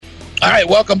All right,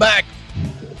 welcome back.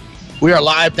 We are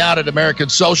live down at American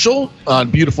Social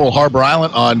on beautiful Harbor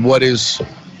Island on what is,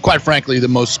 quite frankly, the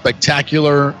most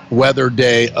spectacular weather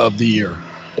day of the year.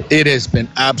 It has been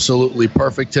absolutely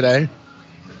perfect today.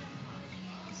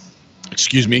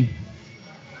 Excuse me.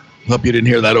 Hope you didn't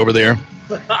hear that over there.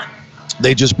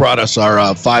 They just brought us our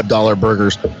 $5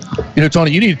 burgers. You know,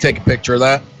 Tony, you need to take a picture of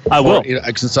that. I will.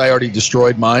 Since I already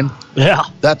destroyed mine. Yeah.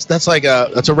 That's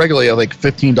a regularly like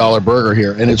 $15 burger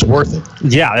here, and it's worth it.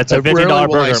 Yeah, it's a $15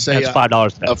 burger. It's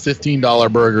 $5 today. A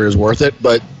 $15 burger is worth it,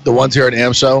 but the ones here at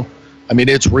AMSO, I mean,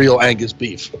 it's real Angus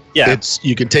beef. Yeah.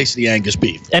 You can taste the Angus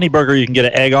beef. Any burger you can get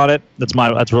an egg on it. That's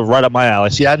right up my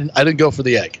alley. See, I didn't go for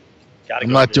the egg.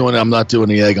 I'm not doing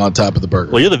the egg on top of the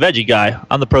burger. Well, you're the veggie guy.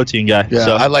 I'm the protein guy. Yeah,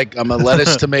 so. I'm a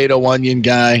lettuce, tomato, onion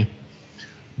guy.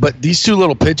 But these two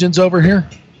little pigeons over here,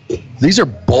 these are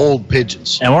bold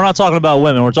pigeons. And we're not talking about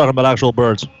women. We're talking about actual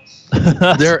birds.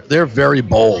 They're very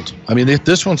bold. I mean,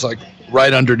 this one's like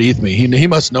right underneath me. He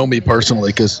must know me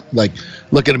personally because, like,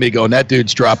 looking at me going, that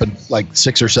dude's dropping like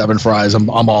 6 or 7 fries. I'm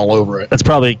all over it. That's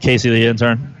probably Casey the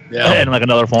intern. Yeah. In like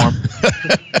another form.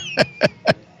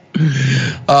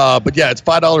 But yeah, it's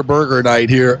 $5 burger night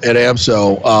here at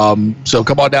AMSO. So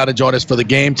come on down and join us for the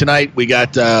game tonight. We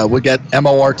got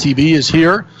MOR TV is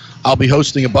here. I'll be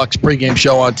hosting a Bucs pregame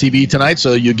show on TV tonight,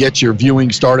 so you get your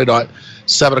viewing started at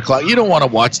 7 o'clock. You don't want to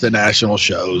watch the national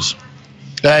shows.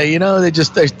 You know,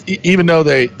 even though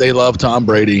they love Tom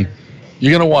Brady,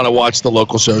 you're going to want to watch the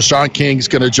local shows. Sean King's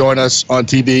going to join us on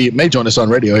TV. May join us on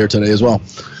radio here today as well.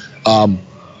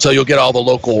 So you'll get all the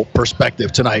local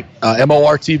perspective tonight.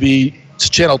 MOR TV, it's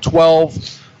channel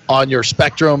 12 on your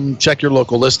Spectrum. Check your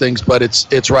local listings, but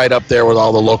it's right up there with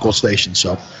all the local stations.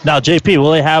 So now, JP,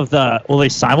 will they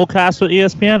simulcast with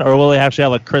ESPN, or will they actually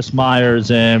have like Chris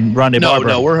Myers and Ronnie Barber?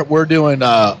 No, we're doing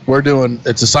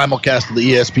it's a simulcast of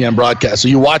the ESPN broadcast. So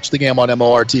you watch the game on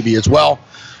MOR TV as well,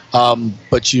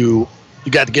 but you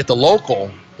got to get the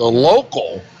local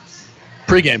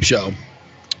pregame show.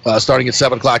 Starting at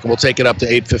 7 o'clock, and we'll take it up to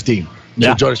 8:15.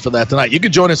 So join us for that tonight. You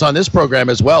can join us on this program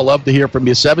as well. Love to hear from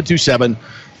you.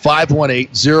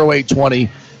 727-518-0820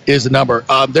 is the number.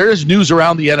 There is news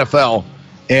around the NFL,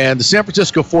 and the San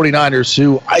Francisco 49ers,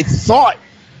 who I thought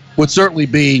would certainly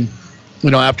be,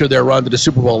 after their run to the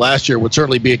Super Bowl last year, would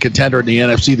certainly be a contender in the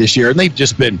NFC this year, and they've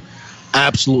just been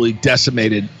absolutely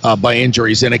decimated by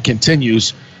injuries, and it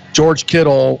continues. George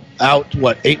Kittle out,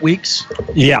 8 weeks?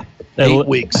 Yeah. 8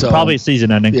 weeks. So, probably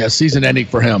season ending. Yeah, season ending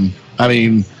for him. I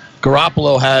mean,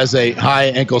 Garoppolo has a high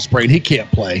ankle sprain. He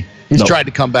can't play. He's tried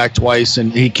to come back twice,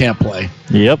 and he can't play.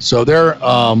 Yep. So they're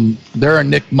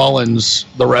Nick Mullins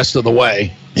the rest of the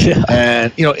way. Yeah.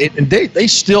 And, they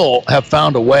still have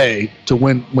found a way to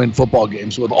win football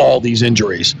games with all these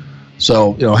injuries.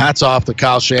 So, hats off to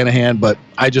Kyle Shanahan, but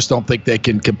I just don't think they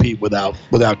can compete without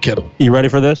Kittle. You ready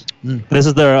for this? This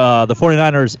is the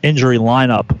 49ers injury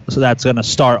lineup. So that's going to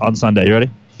start on Sunday. You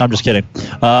ready? I'm just kidding.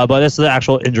 But this is the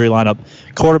actual injury lineup.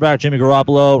 Quarterback Jimmy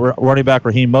Garoppolo, running back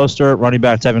Raheem Mostert, running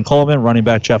back Tevin Coleman, running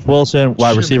back Jeff Wilson,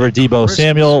 wide receiver Deebo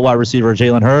Samuel, wide receiver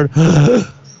Jalen Hurd,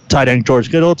 tight end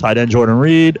George Kittle, tight end Jordan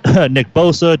Reed, Nick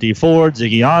Bosa, D Ford,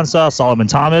 Ziggy Ansah, Solomon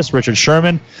Thomas, Richard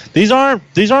Sherman. These aren't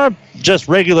just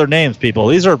regular names, people.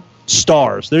 These are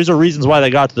stars. These are reasons why they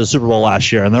got to the Super Bowl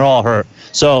last year, and they're all hurt.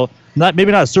 So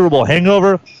maybe not a Super Bowl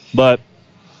hangover, but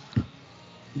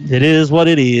it is what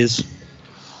it is.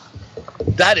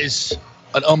 That is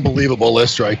an unbelievable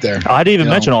list right there. I didn't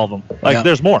even mention all of them.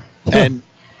 There's more. And,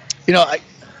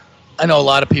 I know a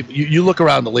lot of people, you look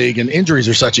around the league, and injuries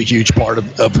are such a huge part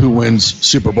of who wins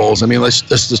Super Bowls. I mean, let's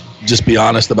just be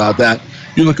honest about that.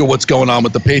 You look at what's going on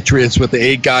with the Patriots, with the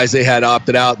 8 guys they had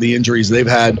opted out, the injuries they've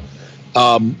had.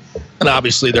 And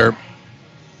obviously they're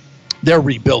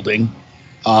rebuilding.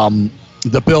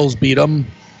 The Bills beat them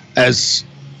it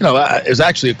was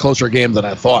actually a closer game than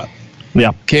I thought.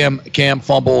 Yeah. Cam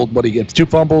fumbled. What did he get? 2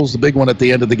 fumbles. The big one at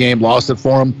the end of the game lost it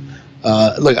for him.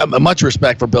 Look, much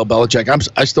respect for Bill Belichick.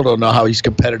 I still don't know how he's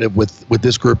competitive with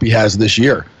this group he has this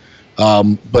year.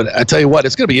 But I tell you what,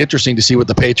 it's going to be interesting to see what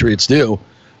the Patriots do,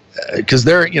 because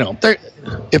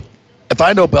if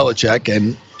I know Belichick,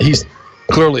 and he's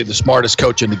clearly the smartest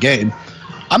coach in the game,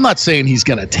 I'm not saying he's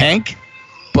going to tank,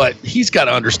 but he's got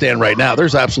to understand right now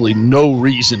there's absolutely no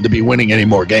reason to be winning any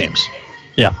more games.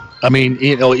 Yeah. I mean,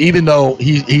 even though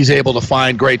he's able to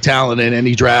find great talent in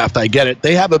any draft, I get it.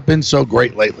 They haven't been so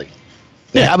great lately.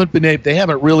 They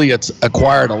haven't really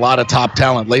acquired a lot of top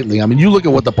talent lately. I mean, you look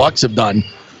at what the Bucs have done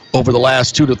over the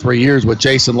last 2 to 3 years, what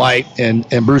Jason Light and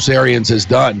Bruce Arians has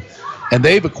done, and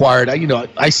they've acquired.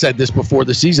 I said this before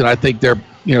the season. I think they're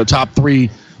top 3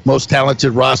 most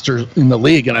talented rosters in the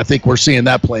league, and I think we're seeing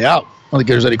that play out. don't think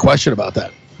there's any question about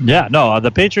that. Yeah, no,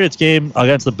 the Patriots game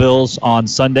against the Bills on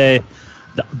Sunday,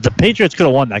 the Patriots could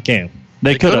have won that game.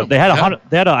 They could have. They had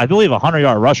I believe, a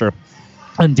 100-yard rusher,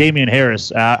 and Damian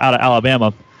Harris out of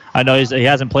Alabama. I know he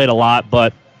hasn't played a lot,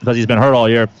 but because he's been hurt all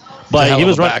year. But he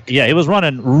was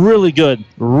running really good,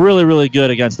 really good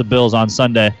against the Bills on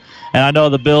Sunday. And I know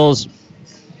the Bills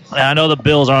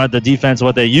aren't the defense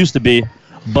what they used to be,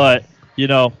 but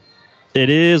it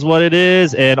is what it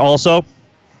is. And also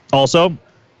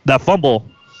that fumble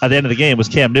at the end of the game was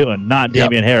Cam Newton, not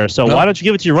Damian Harris. So why don't you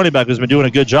give it to your running back who's been doing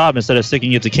a good job instead of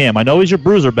sticking it to Cam? I know he's your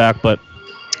bruiser back, but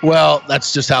well,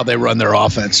 that's just how they run their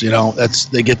offense.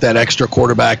 They get that extra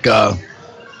quarterback,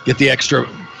 get the extra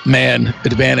man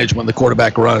advantage when the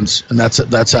quarterback runs, and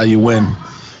that's how you win.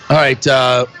 All right,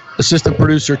 assistant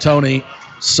producer Tony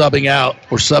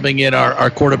subbing in our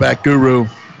quarterback guru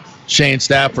Shane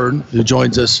Stafford, who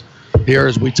joins us here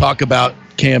as we talk about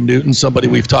Cam Newton, somebody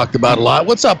we've talked about a lot.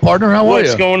 What's up, partner? How are you?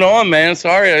 What's going on, man?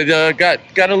 Sorry, I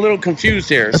got a little confused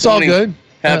here. That's all good.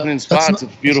 Happening spots. It's a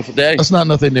beautiful day. That's not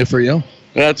nothing new for you.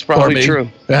 That's probably true.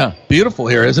 Yeah, beautiful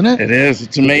here, isn't it? It is.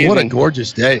 It's amazing. What a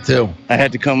gorgeous day, too. I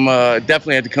had to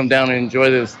definitely had to come down and enjoy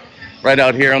this right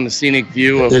out here on the scenic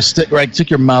view. Stick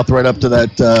your mouth right up to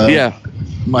that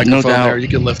microphone there. You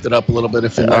can lift it up a little bit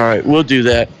if you like. All right, we'll do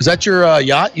that. Is that your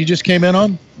yacht you just came in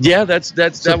on? Yeah, that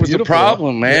was the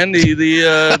problem, man.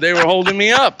 They were holding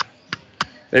me up.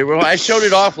 I showed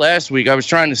it off last week. I was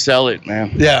trying to sell it,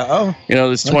 man. Yeah. Oh.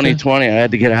 This 2020, I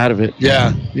had to get out of it.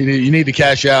 Yeah. You need to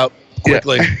cash out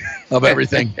quickly of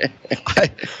everything.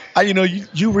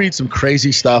 You read some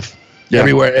crazy stuff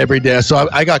everywhere every day. So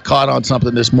I got caught on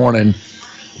something this morning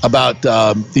about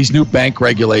these new bank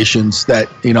regulations that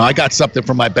I got something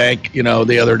from my bank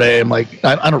the other day. I'm like,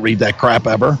 I don't read that crap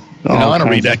ever. I don't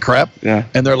read that crap. Yeah.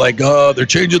 And they're like, they're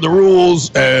changing the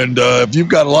rules, and if you've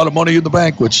got a lot of money in the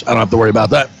bank, which I don't have to worry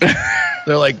about that.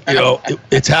 They're like,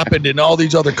 it's happened in all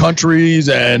these other countries,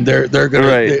 and they're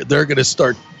gonna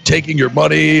start taking your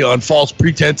money on false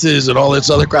pretenses and all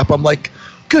this other crap. I'm like,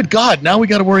 good God, now we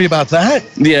got to worry about that?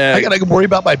 Yeah. I got to worry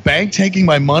about my bank taking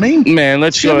my money? Man,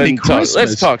 let's go ahead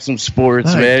and talk some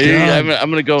sports, man. I'm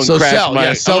going to go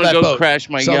and crash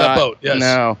my yacht. That boat, yes.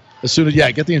 Now. As soon as,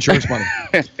 get the insurance money.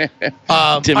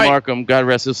 Tim Markham, God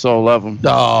rest his soul, love him.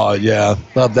 Oh, yeah.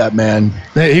 Love that man.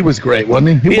 Hey, he was great,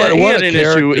 wasn't he? He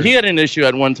had an issue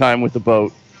at one time with the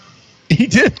boat. He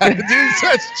did.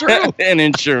 That's true. And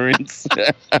insurance.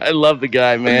 I love the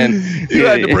guy, man. You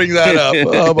had to bring that up.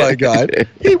 Oh, my God.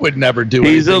 He would never do it.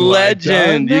 He's a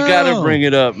legend. You got to bring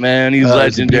it up, man. He's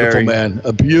legendary.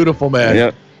 A beautiful man.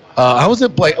 Yep. What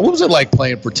was it like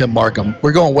playing for Tim Markham?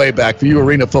 We're going way back. For you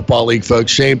Arena Football League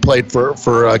folks, Shane played for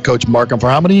Coach Markham for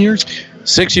how many years?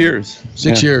 6 years.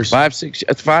 6 years.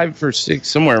 5 or 6,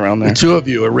 somewhere around there. The two of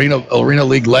you, Arena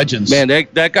League legends. Man,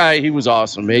 that guy, he was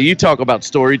awesome, man. You talk about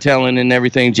storytelling and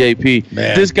everything, JP.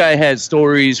 Man. This guy had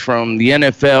stories from the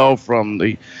NFL, from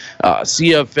the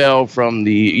CFL, from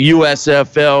the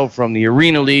USFL, from the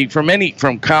Arena League,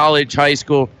 from college, high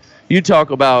school. You talk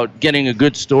about getting a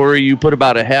good story. You put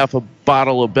about a half a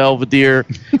bottle of Belvedere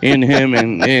in him,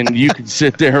 and you can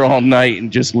sit there all night and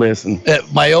just listen.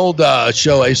 My old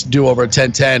show I used to do over at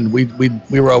 1010.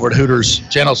 We were over at Hooters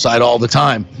channel side all the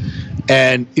time,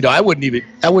 and I wouldn't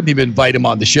even invite him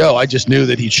on the show. I just knew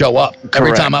that he'd show up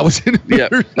every time I was in. With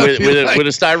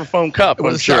a styrofoam cup.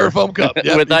 Styrofoam cup.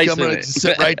 Yep. With ice in it.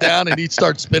 Sit right down, and he'd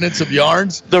start spinning some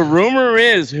yarns. The rumor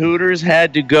is Hooters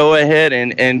had to go ahead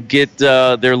and get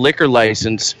their liquor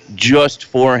license just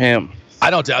for him. I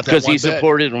don't doubt that because he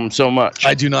supported him so much.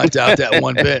 I do not doubt that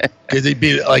one bit. Because he'd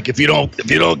be like, if you don't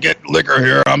get liquor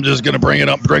here, I'm just going to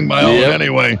bring my own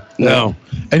anyway. No,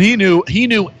 and he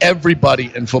knew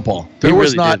everybody in football. There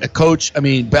was really not a coach. I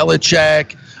mean,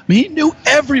 Belichick. He knew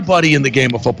everybody in the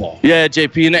game of football. Yeah,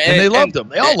 JP. And they loved him.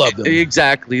 They all loved him.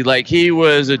 Exactly. Like, he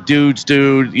was a dude's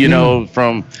dude,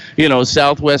 from,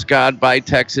 Southwest God by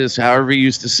Texas, however he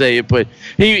used to say it. But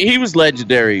he was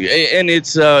legendary. And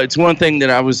it's one thing that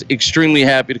I was extremely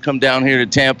happy to come down here to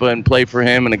Tampa and play for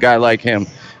him and a guy like him.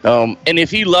 And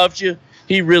if he loved you,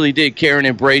 he really did care and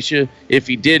embrace you. If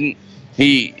he didn't,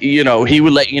 he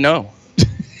would let you know.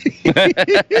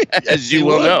 As you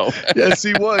will know. Yes,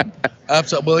 he would.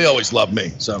 Absolutely. Well, he always loved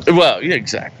me. So. Well, yeah,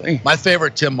 exactly. My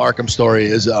favorite Tim Markham story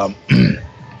is I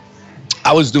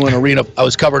was covering arena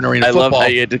football. I love how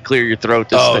you had to clear your throat.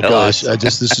 Gosh,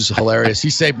 this is hilarious. He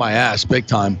saved my ass big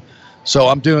time. So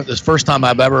I'm doing this first time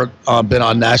I've ever been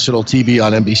on national TV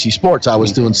on NBC Sports. I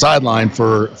was doing sideline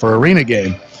for arena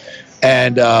game.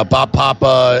 And Bob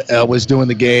Papa was doing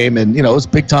the game, and it was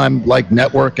big time, like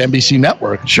network, NBC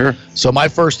network. Sure. So my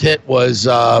first hit was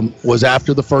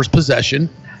after the first possession,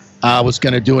 I was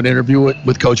going to do an interview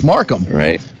with Coach Markham.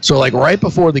 Right. So, like, right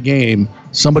before the game,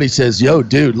 somebody says, yo,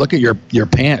 dude, look at your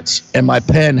pants. And my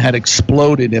pen had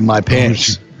exploded in my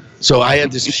pants. So I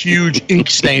had this huge ink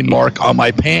stain mark on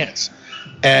my pants.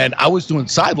 And I was doing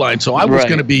sideline, so I was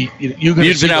going to be. You'd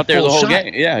been out there the whole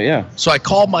game. Yeah. So I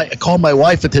called my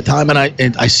wife at the time, and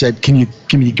I said, can you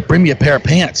bring me a pair of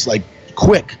pants, like,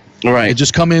 quick? Right. And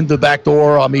just come in the back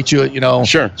door. I'll meet you.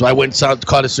 Sure. So I went and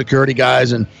caught his security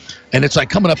guys, and it's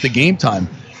like coming up to game time.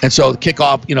 And so the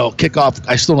kickoff,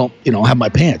 I still don't, have my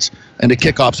pants. And the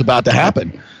kickoff's about to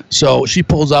happen. So she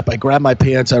pulls up, I grab my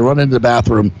pants, I run into the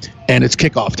bathroom, and it's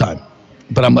kickoff time.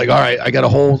 But I'm like, all right, I got a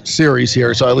whole series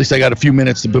here, so at least I got a few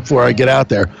minutes before I get out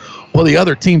there. Well, the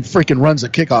other team freaking runs the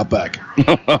kickoff back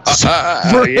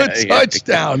for a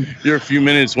touchdown. Your few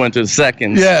minutes went to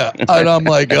seconds. Yeah, and I'm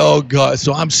like, oh, God.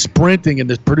 So I'm sprinting, and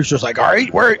the producer's like, all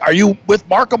right, where are you with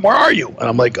Markham? Where are you? And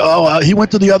I'm like, he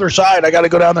went to the other side. I got to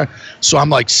go down there. So I'm,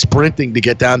 like, sprinting to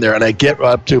get down there, and I get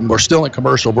up to him. We're still in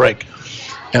commercial break.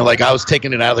 And, like, I was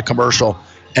taking it out of the commercial,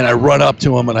 and I run up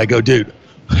to him, and I go, dude.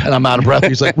 And I'm out of breath.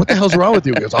 He's like, what the hell's wrong with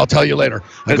you? He goes, I'll tell you later.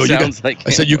 I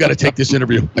said, you got to take this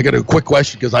interview. I got a quick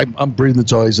question because I'm breathing.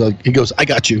 So he goes, I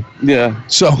got you. Yeah.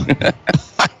 So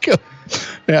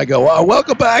I go, well,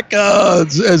 welcome back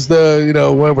as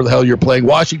the, whatever the hell you're playing,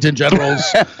 Washington Generals.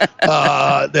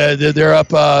 They're up.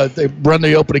 They run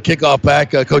the opening kickoff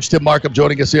back. Coach Tim Markham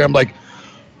joining us here. I'm like,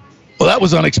 well, that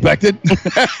was unexpected.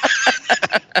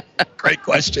 Great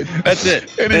question. That's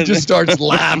it. And he just starts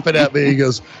laughing at me. He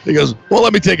goes, well,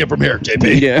 let me take it from here,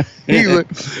 JP. Yeah.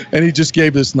 And he just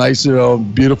gave this nice,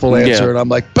 beautiful answer. And I'm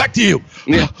like, back to you.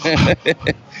 Yeah.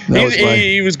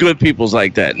 He was good people's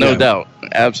like that. No doubt.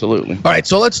 Absolutely. All right.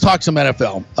 So let's talk some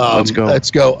NFL.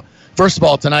 Let's go. First of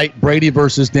all, tonight, Brady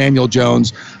versus Daniel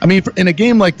Jones. I mean, in a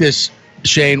game like this,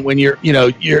 Shane, when you're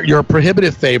a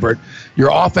prohibitive favorite, your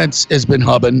offense has been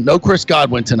hubbing. No Chris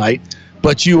Godwin tonight,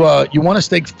 but you want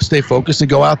to stay focused and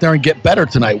go out there and get better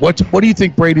tonight. What do you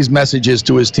think Brady's message is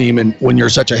to his team, and when you're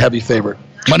such a heavy favorite?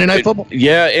 Monday Night Football.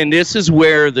 Yeah, and this is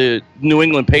where the New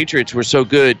England Patriots were so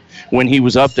good when he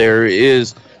was up there.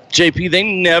 Is JP? They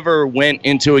never went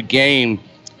into a game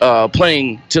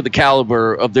playing to the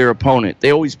caliber of their opponent.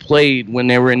 They always played, when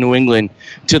they were in New England,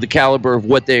 to the caliber of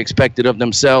what they expected of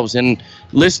themselves. And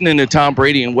listening to Tom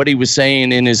Brady and what he was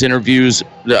saying in his interviews,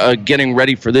 getting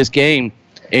ready for this game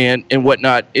and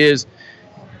whatnot, is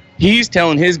he's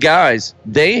telling his guys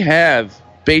they have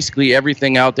basically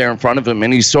everything out there in front of them.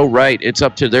 And he's so right. It's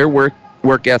up to their work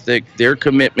ethic, their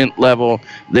commitment level,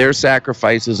 their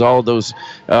sacrifices, all those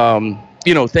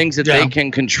things that they can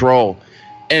control.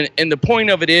 And the point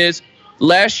of it is,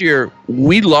 last year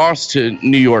we lost to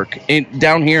New York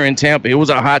down here in Tampa. It was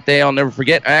a hot day. I'll never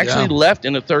forget. I actually left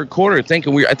in the third quarter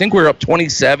thinking I think we were up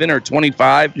 27 or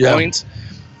 25 points,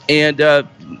 and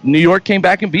New York came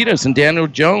back and beat us. And Daniel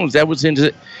Jones, that was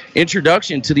his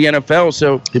introduction to the NFL.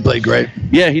 So he played great.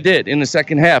 Yeah, he did in the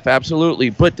second half, absolutely.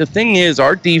 But the thing is,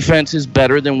 our defense is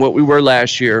better than what we were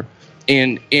last year.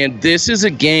 And this is a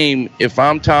game, if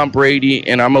I'm Tom Brady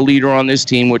and I'm a leader on this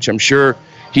team, which I'm sure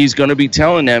he's going to be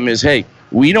telling them, is, hey,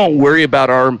 we don't worry about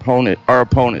our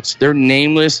opponents. They're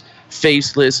nameless,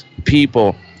 faceless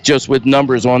people just with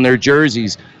numbers on their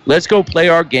jerseys. Let's go play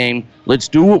our game. Let's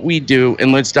do what we do,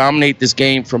 and let's dominate this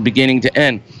game from beginning to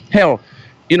end. Hell,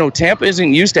 Tampa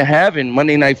isn't used to having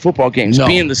Monday Night Football games,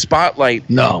 being the spotlight.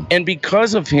 No. And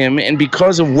because of him and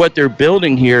because of what they're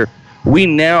building here, we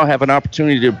now have an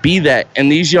opportunity to be that.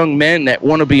 And these young men that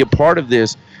want to be a part of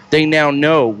this, they now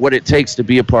know what it takes to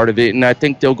be a part of it, and I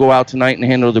think they'll go out tonight and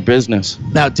handle their business.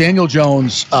 Now, Daniel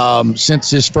Jones, since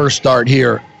his first start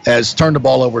here, has turned the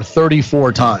ball over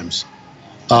 34 times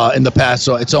in the past.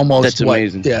 So it's almost, that's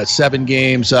amazing. 7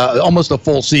 games, almost a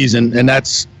full season, and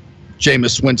that's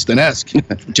Jameis Winston-esque.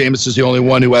 Jameis is the only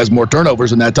one who has more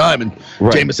turnovers in that time, and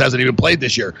Jameis hasn't even played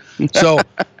this year. So,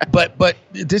 but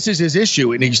this is his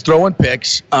issue, and he's throwing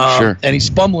picks, and he's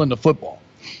fumbling the football.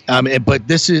 But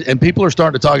this is, and people are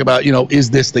starting to talk about,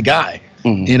 is this the guy?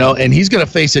 Mm-hmm. And he's going to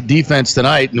face a defense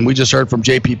tonight, and we just heard from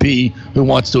JPP who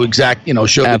wants to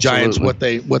show the Giants what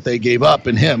they gave up,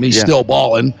 and he's still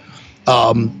balling.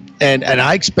 And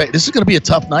I expect this is going to be a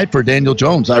tough night for Daniel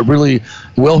Jones.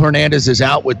 Will Hernandez is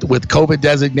out with COVID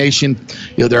designation.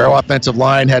 Their offensive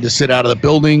line had to sit out of the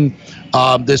building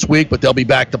this week, but they'll be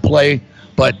back to play.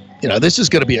 But this is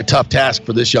going to be a tough task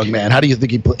for this young man. How do you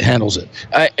think he handles it?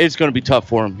 It's going to be tough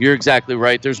for him. You're exactly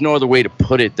right. There's no other way to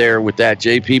put it there with that,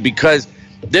 JP, because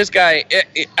this guy,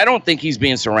 I don't think he's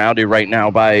being surrounded right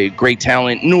now by great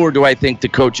talent, nor do I think the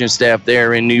coaching staff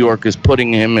there in New York is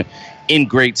putting him in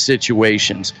great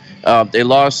situations. They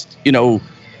lost,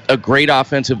 a great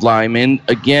offensive lineman.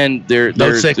 Again, they're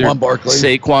Saquon Barkley.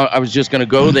 Saquon, I was just going to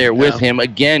go there with him.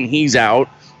 Again, he's out.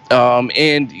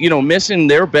 And, missing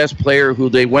their best player who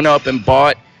they went up and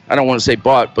bought, I don't want to say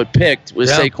bought, but picked, was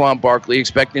Saquon Barkley,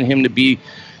 expecting him to be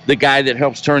the guy that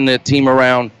helps turn that team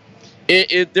around.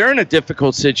 They're in a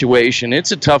difficult situation.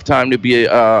 It's a tough time to be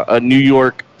a New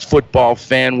York football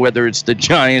fan, whether it's the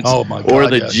Giants or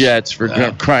the Jets, for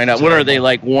crying out. What are they,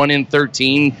 like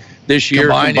 1-13 this year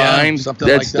combined?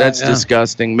 That's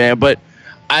disgusting, man. But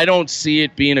I don't see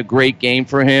it being a great game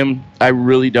for him. I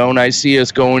really don't. I see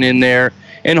us going in there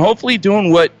and hopefully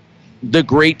doing what the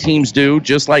great teams do,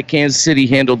 just like Kansas City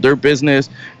handled their business,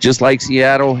 just like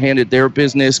Seattle handled their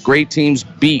business. Great teams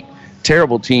beat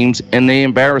terrible teams, and they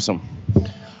embarrass them.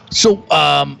 So,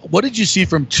 what did you see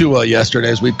from Tua yesterday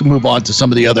as we move on to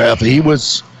some of the other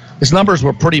athletes? His numbers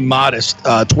were pretty modest,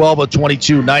 12 of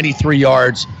 22, 93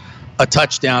 yards, a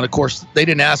touchdown. Of course, they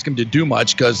didn't ask him to do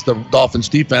much because the Dolphins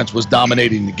defense was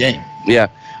dominating the game. Yeah.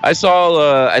 I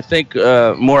saw, I think,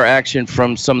 more action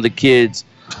from some of the kids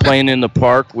playing in the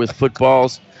park with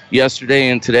footballs yesterday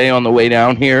and today on the way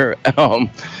down here.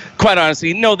 Quite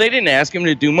honestly, no, they didn't ask him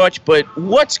to do much, but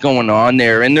what's going on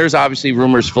there? And there's obviously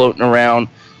rumors floating around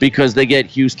because they get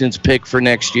Houston's pick for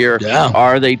next year. Yeah.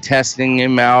 Are they testing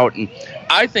him out? And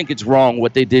I think it's wrong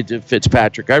what they did to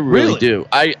Fitzpatrick. I really do.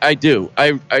 I do.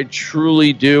 I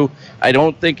truly do. I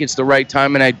don't think it's the right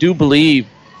time, and I do believe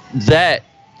that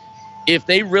if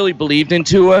they really believed in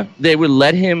Tua, they would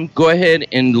let him go ahead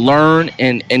and learn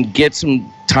and get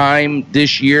some time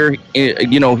this year,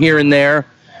 here and there.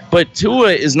 But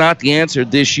Tua is not the answer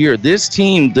this year. This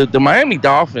team, the Miami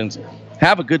Dolphins,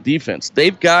 have a good defense.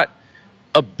 They've got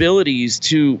abilities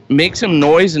to make some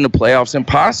noise in the playoffs and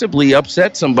possibly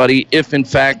upset somebody if, in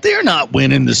fact, they're not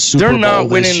winning the Super Bowl. They're not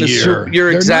winning the Super Bowl.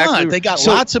 You're exactly. They got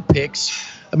lots of picks.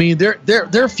 I mean,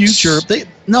 their future.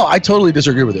 I totally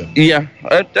disagree with you. Yeah,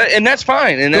 and that's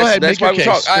fine. And go ahead, that's make why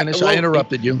your case. Finish. I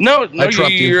interrupted you. No,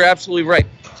 you're absolutely right.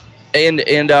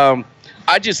 And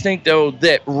I just think though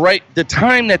that the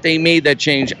time that they made that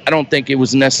change, I don't think it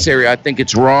was necessary. I think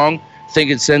it's wrong. I think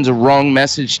it sends a wrong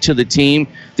message to the team.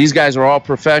 These guys are all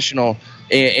professional,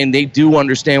 and they do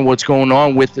understand what's going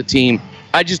on with the team.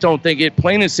 I just don't think it,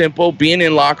 plain and simple, being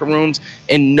in locker rooms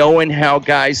and knowing how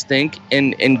guys think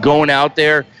and going out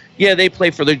there. Yeah, they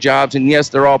play for their jobs, and yes,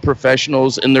 they're all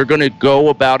professionals, and they're going to go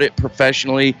about it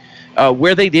professionally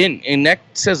where they didn't. And that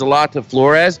says a lot to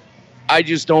Flores. I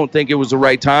just don't think it was the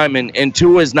right time, and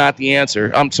Tua is not the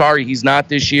answer. I'm sorry, he's not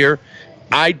this year.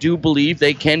 I do believe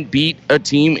they can beat a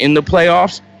team in the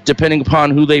playoffs, depending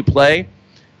upon who they play.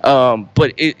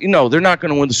 But they're not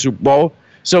going to win the Super Bowl.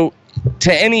 So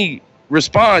to any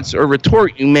response or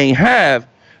retort you may have,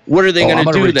 what are they going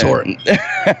to do then?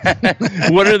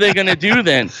 What are they going to do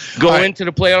then? Go into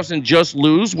the playoffs and just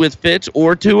lose with Fitz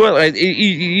or Tua?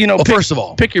 First of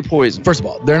all, pick your poison. First of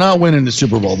all, they're not winning the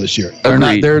Super Bowl this year. They're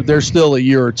not. They're still a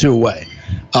year or two away.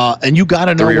 And you got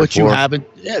to know what you haven't.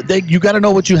 You got to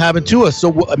know what you haven't to us.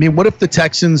 So I mean, what if the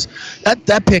Texans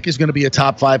that pick is going to be a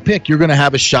top 5 pick? You're going to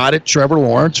have a shot at Trevor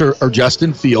Lawrence or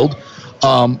Justin Field.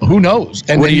 Who knows?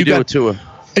 And what do you do with Tua?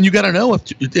 And you got to know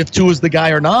if Tua's the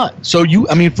guy or not. So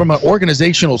from an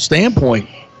organizational standpoint,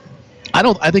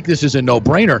 I think this is a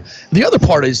no-brainer. The other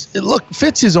part is, look,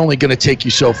 Fitz is only going to take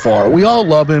you so far. We all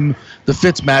love him, the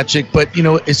Fitz magic, but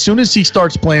as soon as he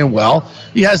starts playing well,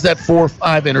 he has that 4 or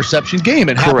 5 interception game.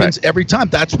 It happens every time.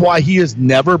 That's why he's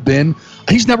never won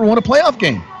a playoff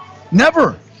game.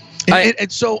 Never.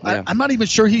 I'm not even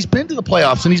sure he's been to the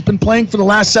playoffs, and he's been playing for the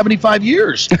last 75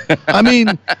 years. I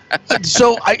mean,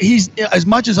 he's, as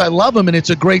much as I love him, and it's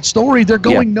a great story, they're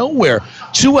going nowhere.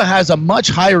 Tua has a much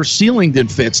higher ceiling than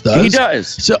Fitz does. He does.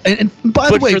 So, and by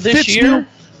the way,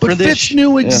 Fitz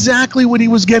knew exactly what he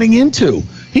was getting into.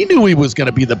 He knew he was going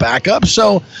to be the backup.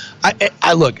 So,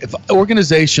 I look, if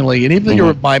organizationally, and even if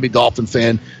you're a Miami Dolphin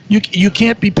fan, you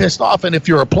can't be pissed off. And if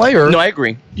you're a player, no, I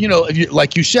agree.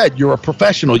 Like you said, you're a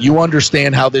professional. You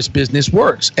understand how this business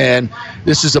works, and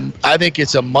this is I think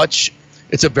it's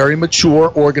a very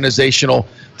mature organizational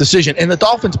decision. And the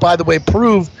Dolphins, by the way,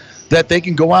 prove that they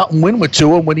can go out and win with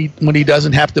Tua when he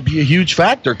doesn't have to be a huge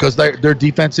factor because their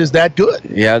defense is that good.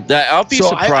 Yeah, I'll be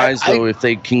surprised though if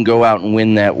they can go out and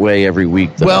win that way every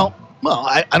week. Though. Well,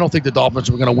 I don't think the Dolphins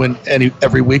are going to win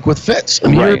every week with Fitz. I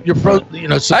mean, you're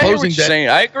supposing that. Saying.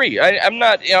 I agree. I'm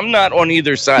not on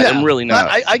either side. I'm really not.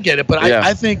 I get it, but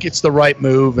I think it's the right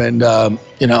move, and I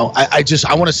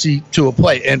want to see Tua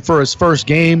play. And for his first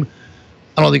game,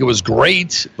 I don't think it was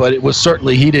great, but it was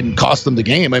certainly he didn't cost them the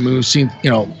game. I mean, we've seen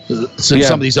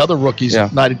some of these other rookies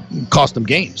not cost them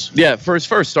games. Yeah, for his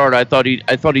first start, I thought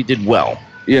he did well.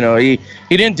 You know, he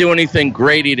didn't do anything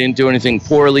great. He didn't do anything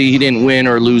poorly. He didn't win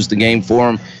or lose the game for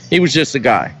him. He was just a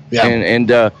guy. Yeah.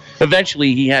 And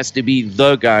eventually he has to be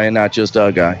the guy and not just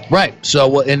a guy. Right.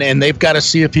 So, and they've got to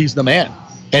see if he's the man.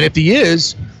 And if he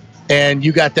is, and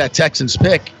you got that Texans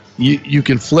pick, you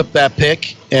can flip that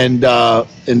pick and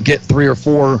get 3 or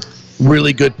 4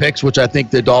 really good picks, which I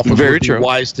think the Dolphins would be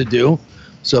wise to do.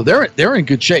 So they're in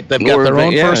good shape. They've got their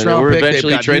own first round pick. Or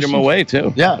eventually trade him away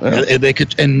too. Yeah, they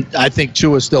could, and I think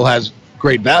Tua still has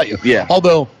great value. Yeah.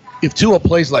 Although if Tua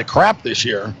plays like crap this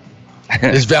year,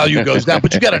 his value goes down.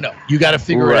 But you got to know. You got to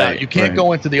figure it out. You can't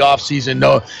go into the offseason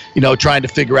trying to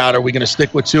figure out, are we going to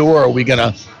stick with Tua or are we going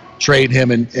to trade him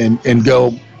and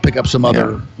go pick up some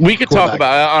other. We could talk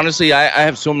about it. Honestly, I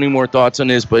have so many more thoughts on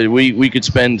this, but we could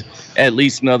spend at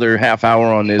least another half hour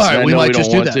on this. All right, we might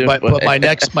just do that. But my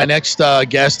next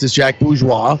guest is Jack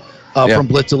Bourgeois from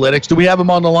Blitzalytics. Do we have him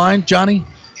on the line, Johnny?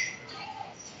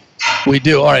 We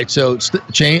do. All right, so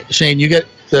Shane, you get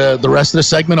the rest of the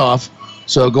segment off.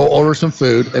 So go order some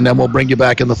food, and then we'll bring you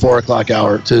back in the 4 o'clock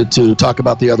hour to talk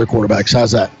about the other quarterbacks.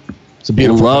 How's that? It's a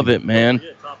beautiful Love it, man.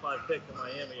 Top 5 pick in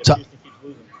Miami. Houston keeps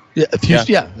losing.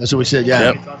 Yeah, that's what we said.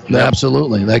 Yeah,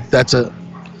 absolutely.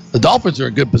 The Dolphins are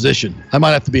in good position. I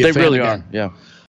might have to be a fan They really again. are. Yeah.